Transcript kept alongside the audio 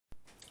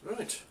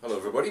Right, hello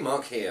everybody,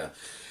 Mark here.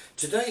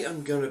 Today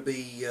I'm going to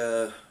be,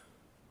 just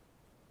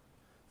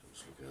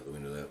looking out the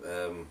window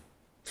there, going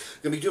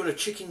to be doing a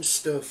chicken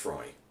stir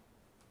fry.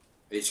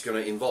 It's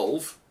going to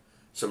involve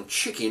some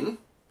chicken,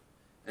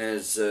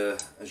 as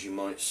you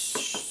might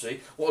see.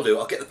 What I'll do,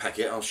 I'll get the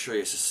packet, I'll show you.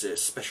 It's a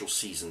special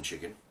seasoned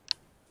chicken.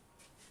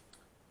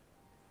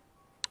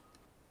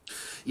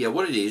 Yeah,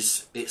 what it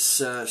is,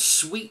 it's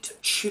sweet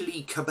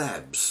chili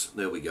kebabs.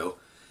 There we go.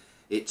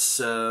 It's,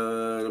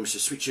 let me see,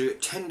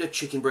 sweet tender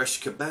chicken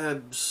breast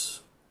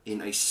kebabs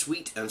in a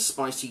sweet and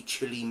spicy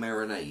chili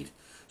marinade.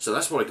 So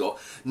that's what I got.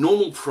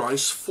 Normal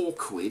price,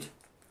 £4.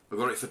 I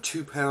got it for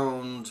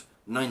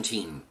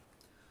 £2.19.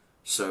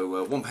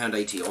 So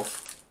 £1.80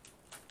 off.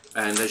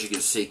 And as you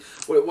can see,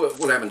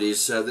 what happened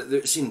is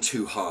it's in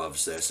two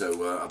halves there.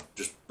 So I've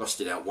just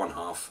busted out one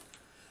half.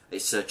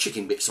 It's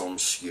chicken bits on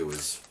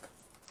skewers.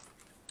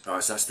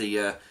 Alright, so that's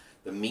the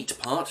meat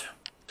part.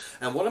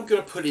 And what I'm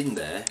going to put in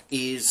there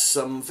is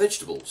some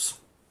vegetables.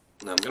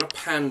 Now I'm going to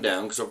pan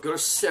down because I've got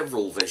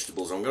several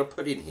vegetables I'm going to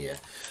put in here.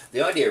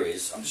 The idea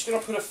is I'm just going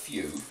to put a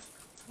few,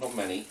 not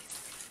many.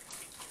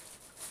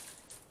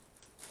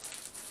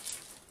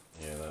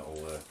 Yeah,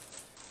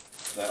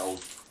 that'll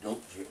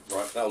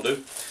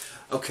do.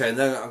 Okay, and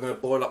then I'm going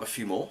to boil up a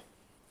few more.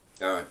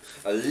 Alright,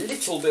 a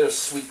little bit of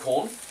sweet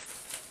corn.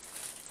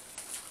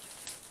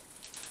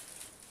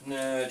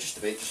 No, just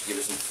a bit, just to give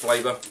it some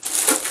flavour.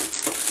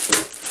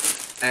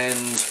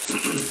 And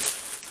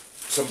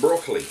some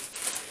broccoli.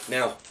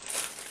 Now,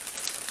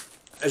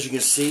 as you can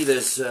see,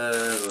 there's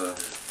there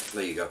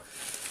you go.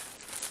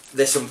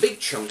 There's some big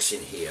chunks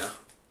in here,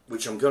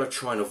 which I'm going to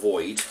try and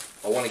avoid.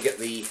 I want to get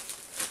the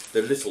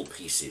little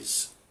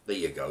pieces. There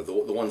you go,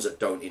 the ones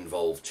that don't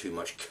involve too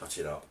much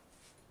cutting up.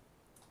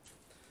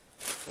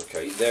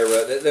 Okay,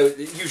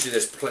 usually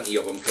there's plenty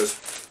of them, because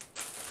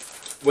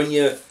when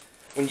you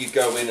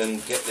go in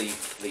and get the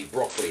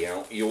broccoli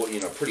out, you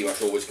pretty much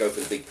always go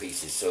for the big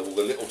pieces. So all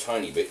the little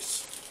tiny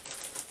bits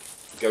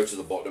go to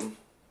the bottom,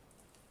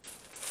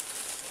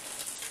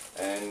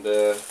 and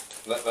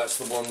that's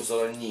the ones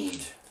that I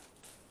need.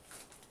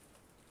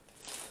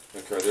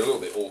 Okay, they're a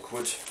little bit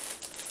awkward.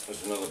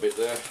 There's another bit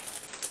there.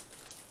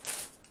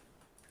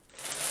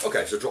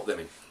 Okay, so drop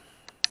them in.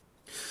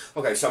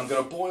 Okay, so I'm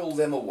going to boil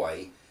them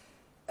away.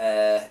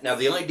 Now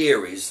the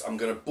idea is I'm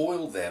going to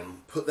boil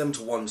them, put them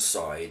to one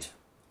side.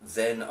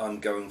 Then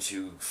I'm going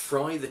to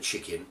fry the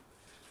chicken,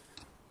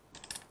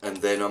 and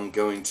then I'm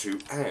going to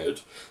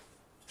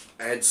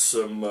add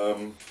some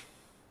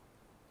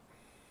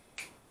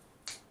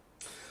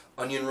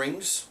onion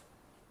rings,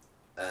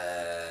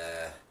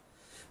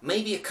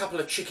 maybe a couple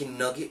of chicken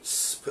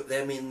nuggets, put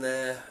them in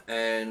there,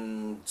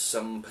 and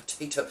some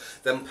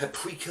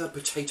paprika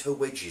potato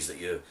wedges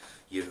that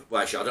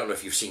well, actually I don't know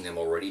if you've seen them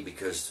already,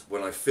 because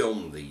when I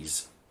film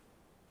these,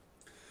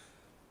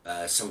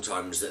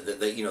 sometimes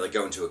they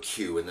go into a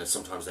queue, and then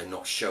sometimes they're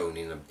not shown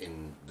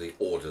in the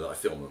order that I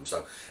film them.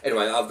 So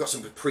anyway, I've got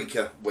some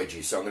paprika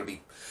wedges, so I'm going to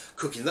be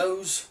cooking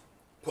those,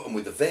 put them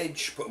with the veg,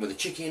 put them with the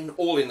chicken,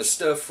 all in the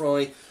stir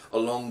fry,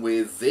 along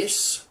with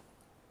this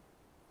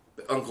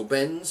Uncle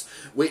Ben's,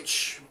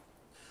 which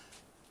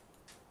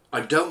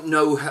I don't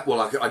know how,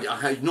 well,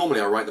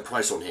 normally I write the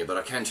price on here, but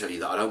I can tell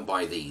you that I don't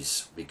buy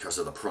these because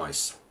of the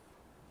price.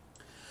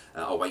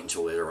 I'll wait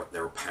until they're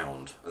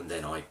 £1, and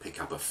then I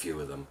pick up a few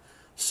of them.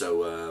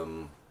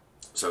 So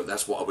so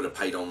that's what I would have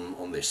paid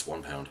on this,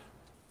 £1.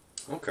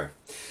 Okay,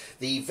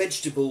 the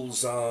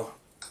vegetables are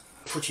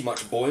pretty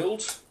much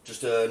boiled,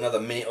 just another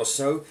minute or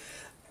so,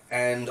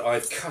 and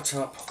I've cut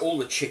up all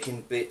the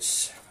chicken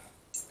bits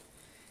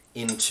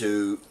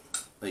into,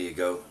 there you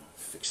go,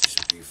 fix this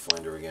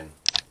viewfinder again.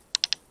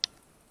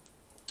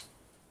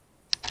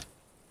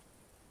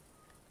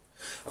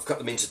 I've cut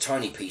them into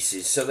tiny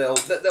pieces, so they'll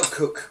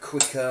cook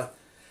quicker,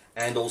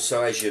 and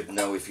also, as you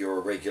know if you're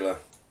a regular,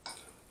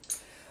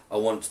 I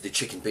want the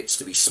chicken bits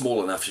to be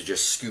small enough to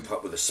just scoop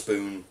up with a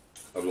spoon,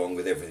 along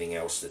with everything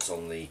else that's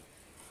in the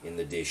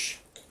dish.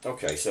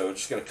 Okay, so I'm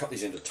just going to cut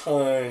these into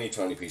tiny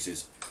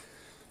pieces.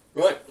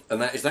 Right,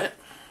 and that is that.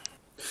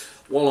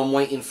 While I'm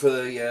waiting for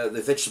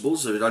the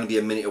vegetables, it would only be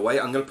a minute away,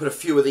 I'm going to put a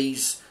few of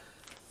these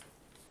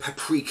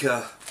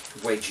paprika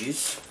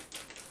wedges.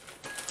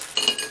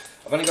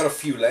 I've only got a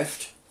few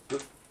left.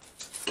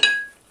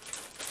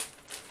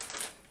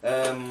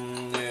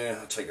 Yeah,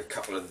 I'll take a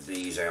couple of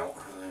these out.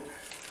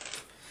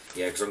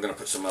 Yeah, because I'm going to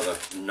put some other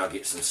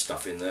nuggets and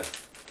stuff in there.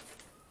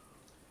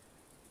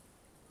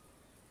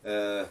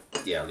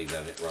 Yeah, I'll leave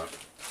that in it, right.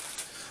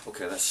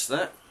 Okay, that's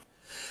that.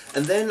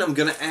 And then I'm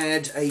going to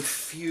add a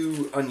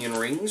few onion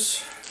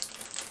rings.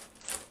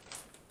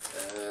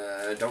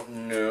 I don't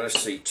know, let's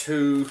see,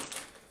 2,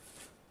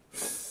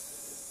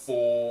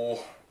 4,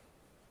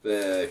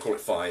 call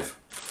it 5.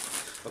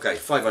 Okay,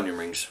 5 onion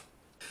rings.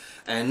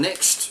 And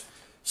next,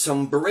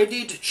 some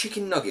breaded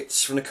chicken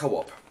nuggets from the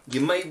Co-op. You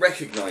may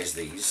recognise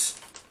these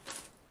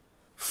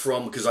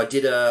from, because I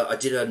did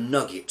a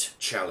nugget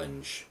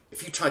challenge.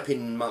 If you type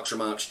in Mark's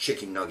Remarks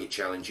chicken nugget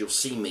challenge, you'll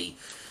see me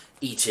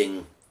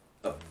eating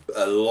a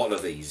lot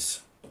of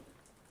these.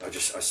 I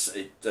was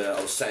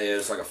sat here.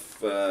 It's like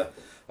a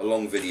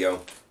long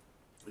video.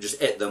 I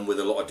just ate them with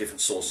a lot of different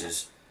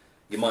sauces.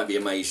 You might be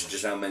amazed at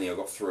just how many I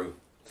got through.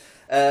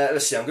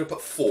 Let's see. I'm going to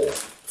put four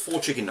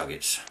chicken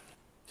nuggets.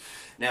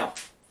 Now,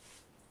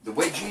 the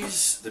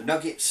wedges, the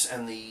nuggets,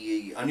 and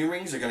the onion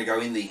rings are going to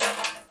go in the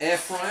air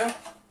fryer.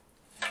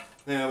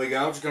 There we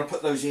go. I'm just going to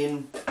put those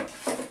in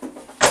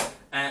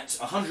at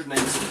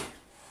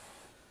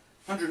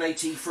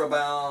 180 for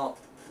about.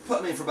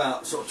 Put them in for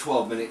about sort of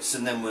 12 minutes,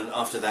 and then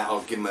after that,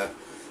 I'll give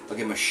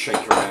them a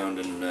shake around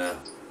and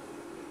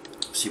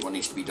see what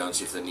needs to be done.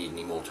 See if they need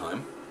any more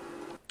time.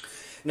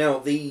 Now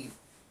the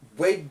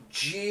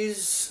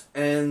wedges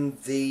and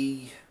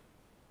the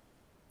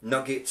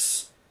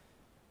nuggets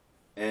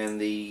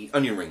and the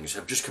onion rings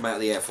have just come out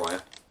of the air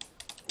fryer.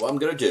 What I'm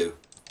going to do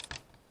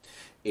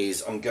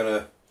is I'm going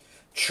to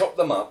chop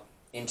them up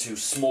into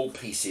small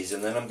pieces,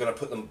 and then I'm going to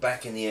put them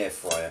back in the air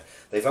fryer.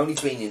 They've only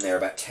been in there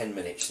about 10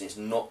 minutes and it's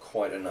not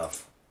quite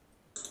enough.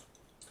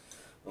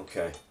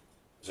 Okay,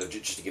 so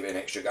just to give it an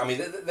extra, I mean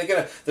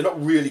they're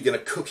not really going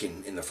to cook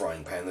in the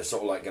frying pan. They're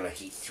sort of like going to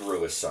heat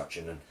through as such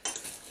and then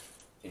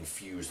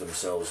infuse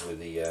themselves with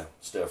the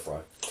stir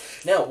fry.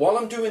 Now while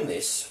I'm doing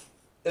this,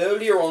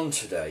 earlier on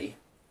today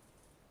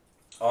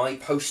I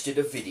posted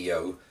a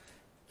video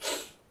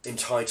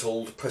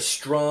entitled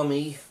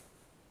Pastrami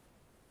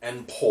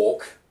and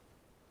Pork,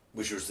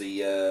 which was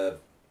the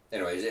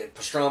anyway,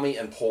 pastrami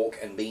and pork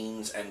and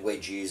beans and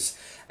wedges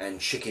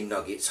and chicken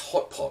nuggets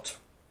hot pot.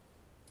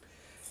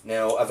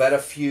 Now I've had a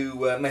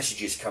few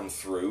messages come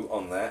through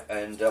on that,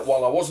 and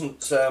while I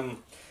wasn't, I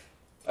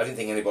didn't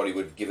think anybody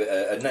would give it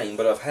a name,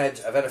 but I've had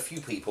a few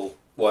people.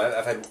 Well,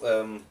 I've had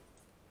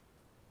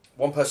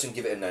one person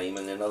give it a name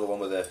and another one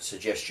with a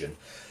suggestion.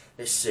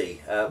 Let's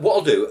see what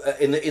I'll do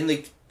in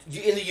the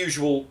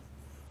usual.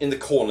 In the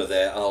corner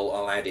there,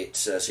 I'll add it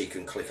so you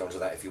can click onto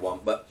that if you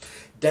want. But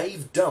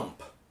Dave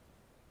Dump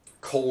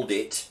called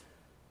it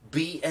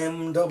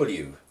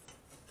BMW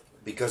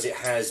because it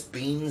has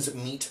beans,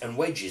 meat and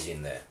wedges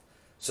in there.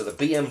 So the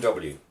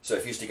BMW. So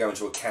if you used to go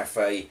into a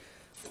cafe,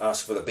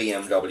 ask for the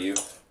BMW,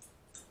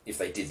 if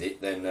they did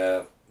it, then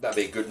that'd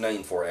be a good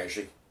name for it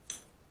actually,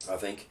 I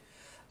think.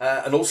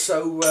 And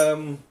also,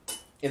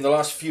 in the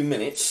last few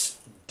minutes,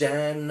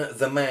 Dan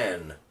the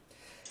Man.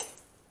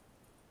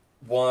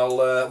 While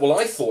well,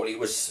 I thought it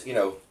was, you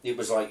know, it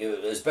was like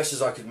as best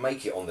as I could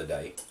make it on the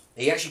day.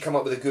 He actually come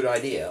up with a good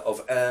idea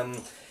of.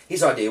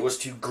 His idea was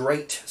to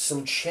grate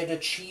some cheddar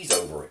cheese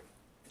over it.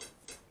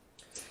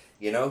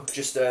 You know,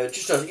 just a,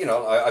 you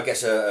know, I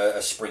guess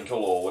a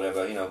sprinkle or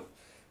whatever. You know,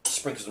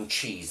 sprinkle some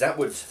cheese. That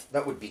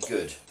would be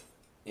good.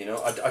 You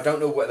know, I don't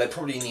know what they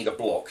probably need a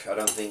block. I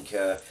don't think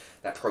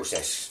that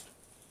processed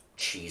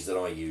cheese that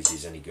I use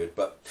is any good.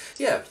 But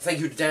yeah, thank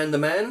you to Dan the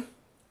Man.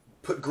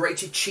 Put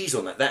grated cheese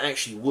on that. That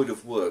actually would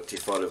have worked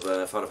if I'd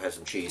have had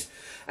some cheese.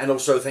 And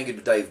also thank you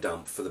to Dave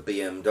Dump for the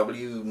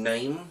BMW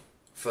name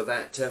for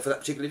that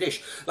particular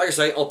dish. Like I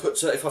say, I'll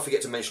put if I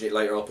forget to mention it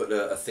later, I'll put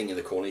a thing in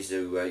the corner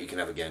so you can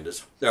have a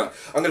ganders. Now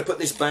I'm going to put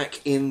this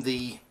back in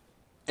the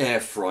air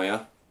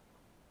fryer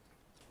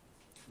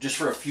just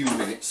for a few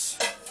minutes.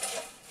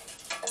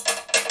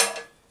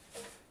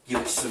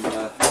 Give it some.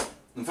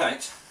 In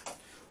fact,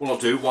 what I'll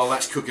do while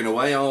that's cooking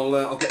away,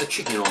 I'll get the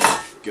chicken on the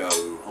go.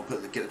 I'll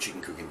get the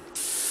chicken cooking.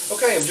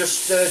 Okay, I'm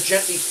just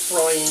gently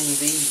frying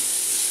the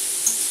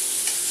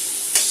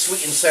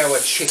sweet and sour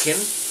chicken.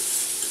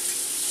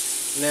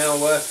 Now,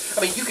 I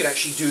mean, you could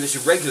actually do this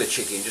with regular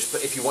chicken. Just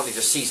if you wanted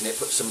to season it,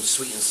 put some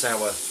sweet and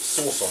sour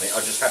sauce on it.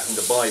 I just happened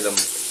to buy them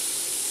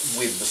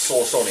with the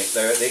sauce on it.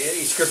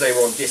 It's because they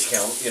were on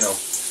discount, you know.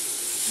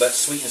 But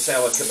sweet and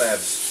sour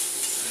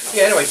kebabs.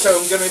 Yeah. Anyway, so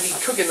I'm going to be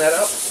cooking that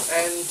up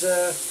and.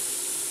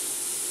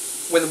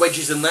 When the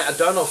wedges and that are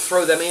done, I'll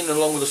throw them in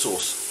along with the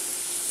sauce.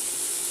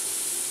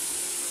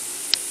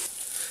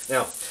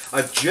 Now,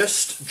 I've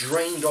just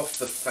drained off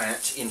the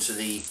fat into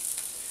the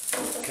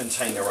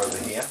container over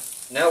here.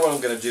 Now what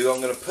I'm going to do,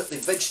 I'm going to put the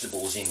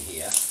vegetables in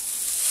here.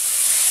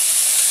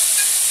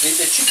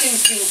 The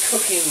chicken's been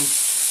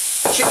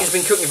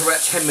cooking for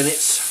about 10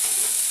 minutes.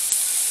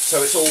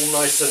 So it's all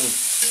nice and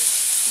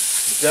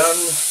done.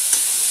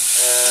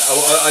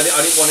 I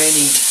didn't want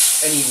any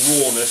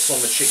rawness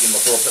on the chicken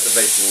before I put the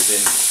vegetables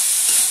in.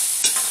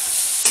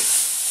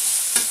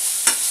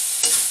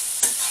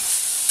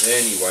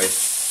 Anyway,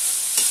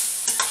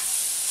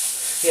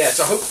 yeah.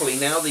 So hopefully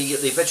now the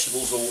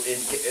vegetables will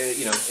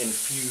you know,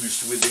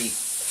 infused with the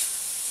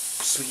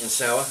sweet and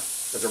sour.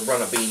 There's a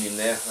runner bean in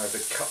there. I have to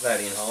cut that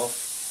in half.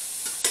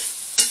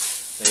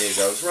 There you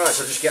go. Right.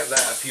 So just get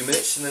that a few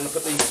minutes, and then I'll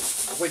put the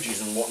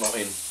wedges and whatnot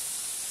in.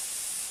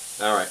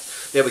 All right.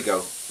 There we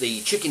go.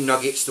 The chicken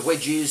nuggets, the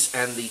wedges,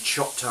 and the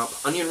chopped up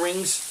onion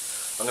rings.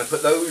 I'm going to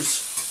put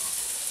those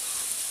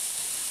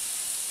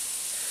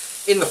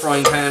in the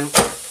frying pan.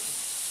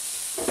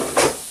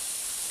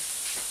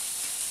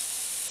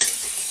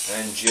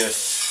 And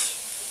just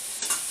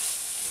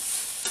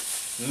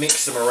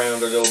mix them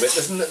around a little bit.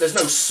 There's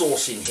no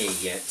sauce in here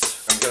yet.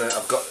 I've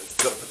got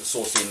to put the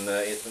sauce in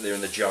there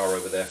in the jar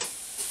over there.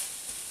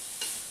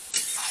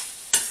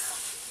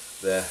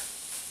 there.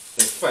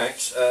 In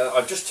fact,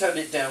 I've just turned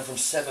it down from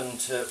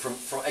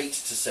 8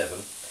 to 7.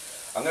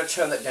 I'm going to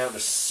turn that down to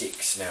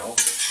 6 now.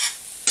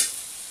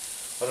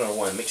 I don't know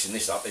why I'm mixing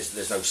this up.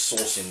 There's no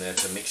sauce in there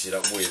to mix it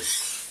up with.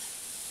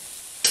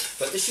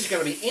 But this is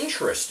going to be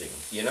interesting,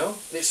 you know.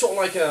 It's sort of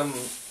like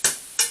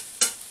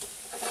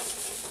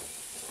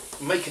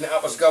making it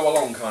up as go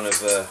along kind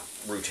of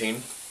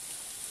routine.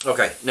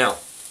 Okay, now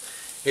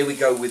here we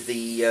go with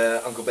the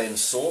Uncle Ben's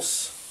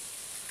sauce.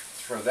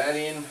 Throw that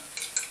in.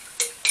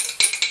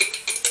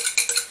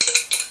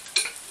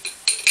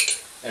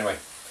 Anyway,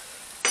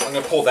 I'm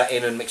going to pour that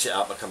in and mix it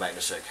up. I'll come back in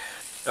a sec.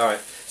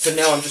 Alright, so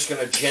now I'm just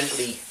going to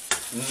gently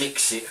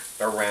mix it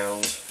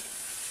around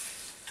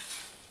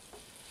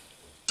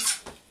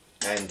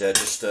and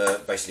just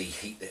basically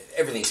heat it.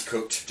 Everything's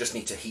cooked, just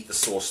need to heat the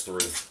sauce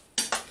through.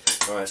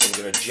 Alright, so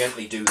I'm going to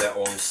gently do that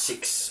on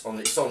 6,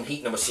 it's on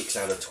heat number 6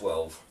 out of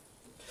 12.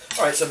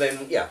 Alright, so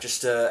then, yeah,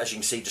 just as you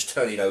can see, just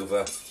turn it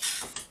over,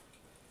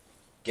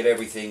 get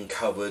everything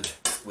covered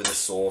with the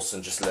sauce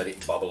and just let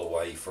it bubble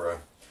away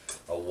for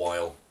a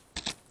while.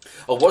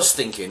 I was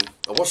thinking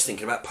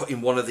about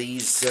putting one of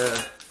these,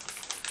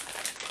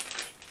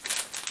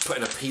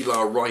 putting a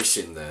pilau rice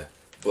in there,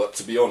 but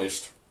to be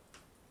honest,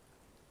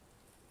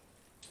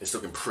 it's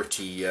looking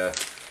pretty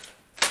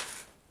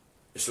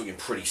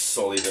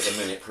solid at the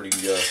minute,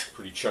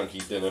 pretty chunky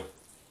dinner.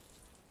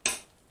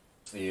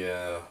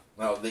 Yeah,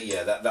 well,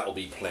 yeah, that'll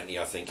be plenty,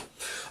 I think.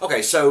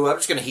 Okay, so I'm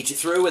just going to heat it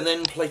through and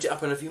then plate it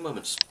up in a few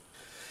moments.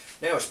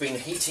 Now it's been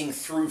heating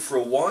through for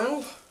a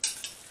while,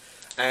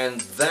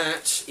 and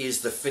that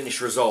is the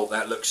finished result.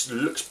 That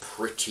looks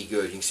pretty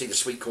good. You can see the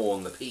sweet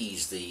corn, the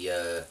peas,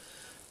 the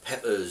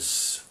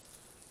peppers,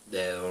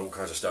 there, all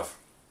kinds of stuff.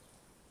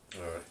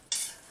 All right.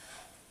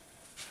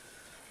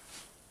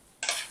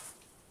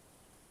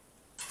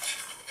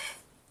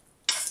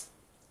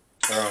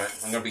 Alright,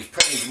 I'm going to be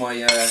putting my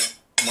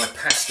my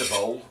pasta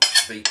bowl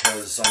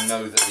because I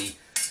know that the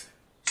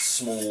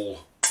small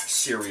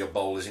cereal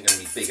bowl isn't going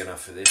to be big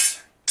enough for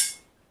this.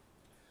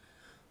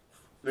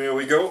 There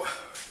we go.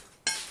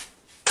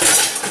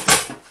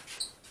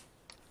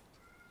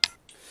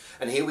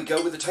 And here we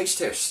go with the taste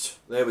test.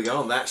 There we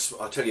go, and that's,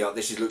 I'll tell you,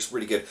 looks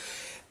really good.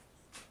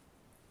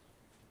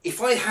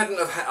 If I hadn't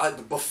have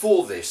had,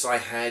 before this, I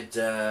had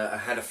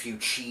a few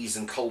cheese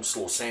and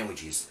coleslaw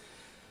sandwiches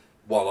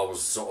while I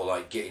was sort of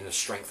like getting the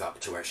strength up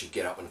to actually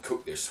get up and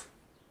cook this.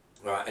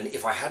 Right, and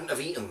if I hadn't have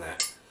eaten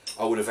that,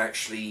 I would have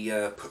actually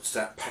put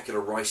that packet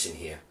of rice in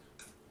here.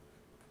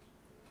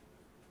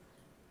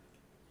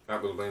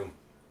 That would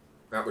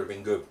have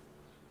been good.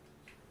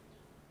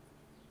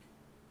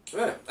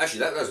 Yeah,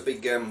 actually that was a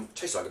big,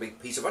 tastes like a big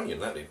piece of onion,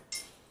 that did.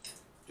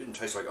 Didn't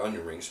taste like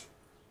onion rings.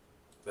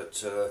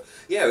 But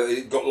yeah,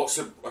 it got lots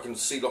of, I can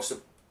see lots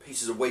of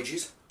pieces of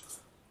wedges.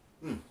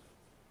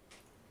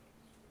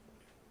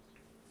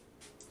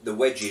 The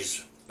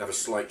wedges have a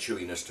slight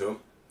chewiness to them.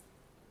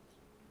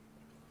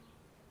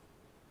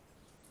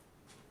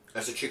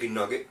 That's a chicken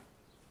nugget.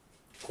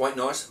 Quite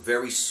nice,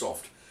 very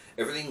soft.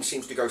 Everything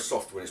seems to go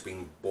soft when it's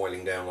been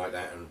boiling down like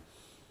that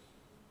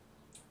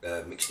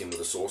and mixed in with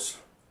the sauce.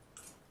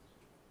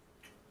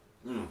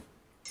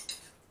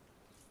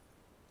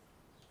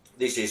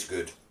 This is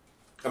good.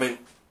 I mean,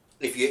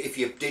 if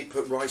you did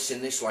put rice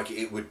in this, like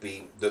it would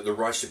be, the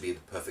rice would be the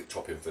perfect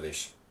topping for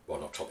this.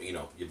 Well, not topping, you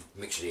know, you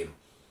mix it in.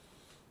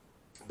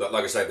 But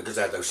like I say, because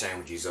I had those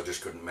sandwiches, I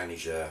just couldn't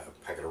manage a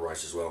packet of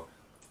rice as well.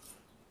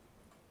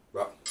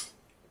 But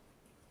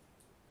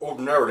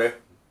ordinarily,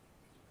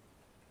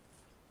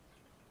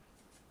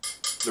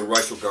 the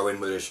rice will go in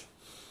with this.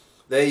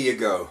 There you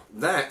go.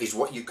 That is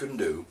what you can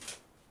do.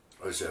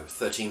 It's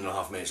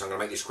 13.5 minutes. I'm going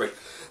to make this quick.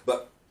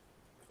 But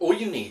all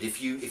you need,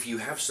 if you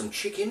have some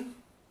chicken,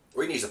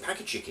 all you need is a pack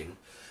of chicken.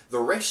 The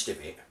rest of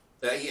it,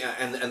 yeah,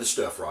 and the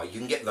stir fry, you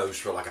can get those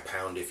for like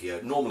 £1 if you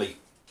normally.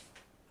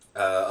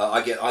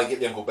 I get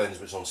the Uncle Ben's,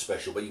 but it's on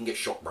special. But you can get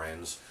shop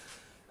brands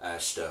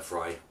stir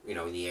fry, you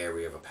know, in the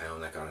area of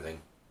 £1, that kind of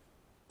thing.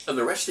 And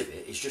the rest of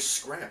it is just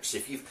scraps.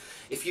 If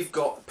you've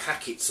got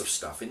packets of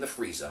stuff in the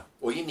freezer,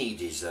 all you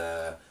need is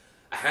a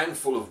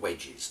handful of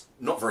wedges.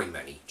 Not very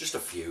many, just a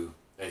few.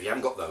 And if you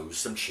haven't got those,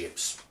 some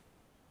chips.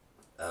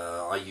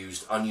 I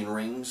used onion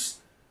rings.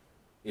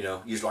 You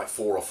know, use like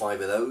 4 or 5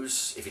 of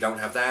those. If you don't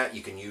have that,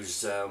 you can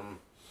use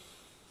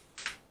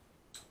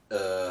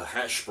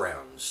hash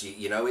browns.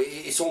 You know,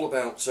 it's all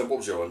about. What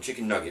was your one?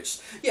 Chicken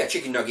nuggets. Yeah,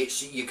 chicken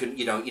nuggets. You can,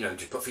 you know,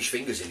 just put fish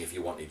fingers in if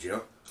you wanted. You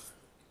know.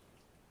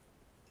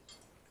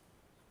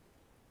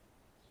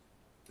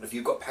 If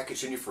you've got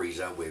packets in your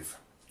freezer with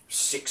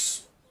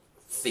 6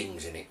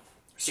 things in it,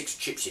 6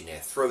 chips in there,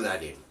 throw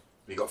that in.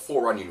 If you've got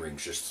 4 onion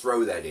rings, just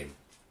throw that in.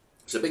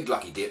 It's a big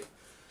lucky dip,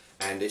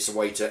 and it's a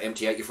way to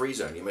empty out your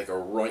freezer and you make a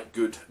right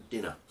good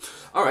dinner.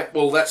 Alright,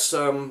 well that's,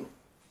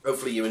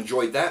 hopefully you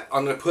enjoyed that.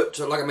 I'm going to put,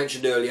 like I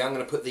mentioned earlier, I'm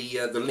going to put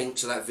the link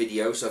to that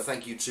video, so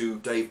thank you to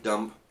Dave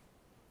Dump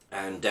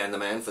and Dan the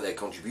Man for their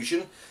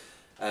contribution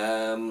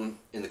in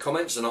the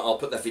comments, and I'll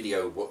put that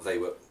video, what they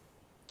were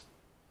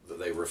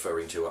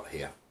referring to, up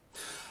here.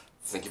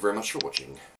 Thank you very much for watching.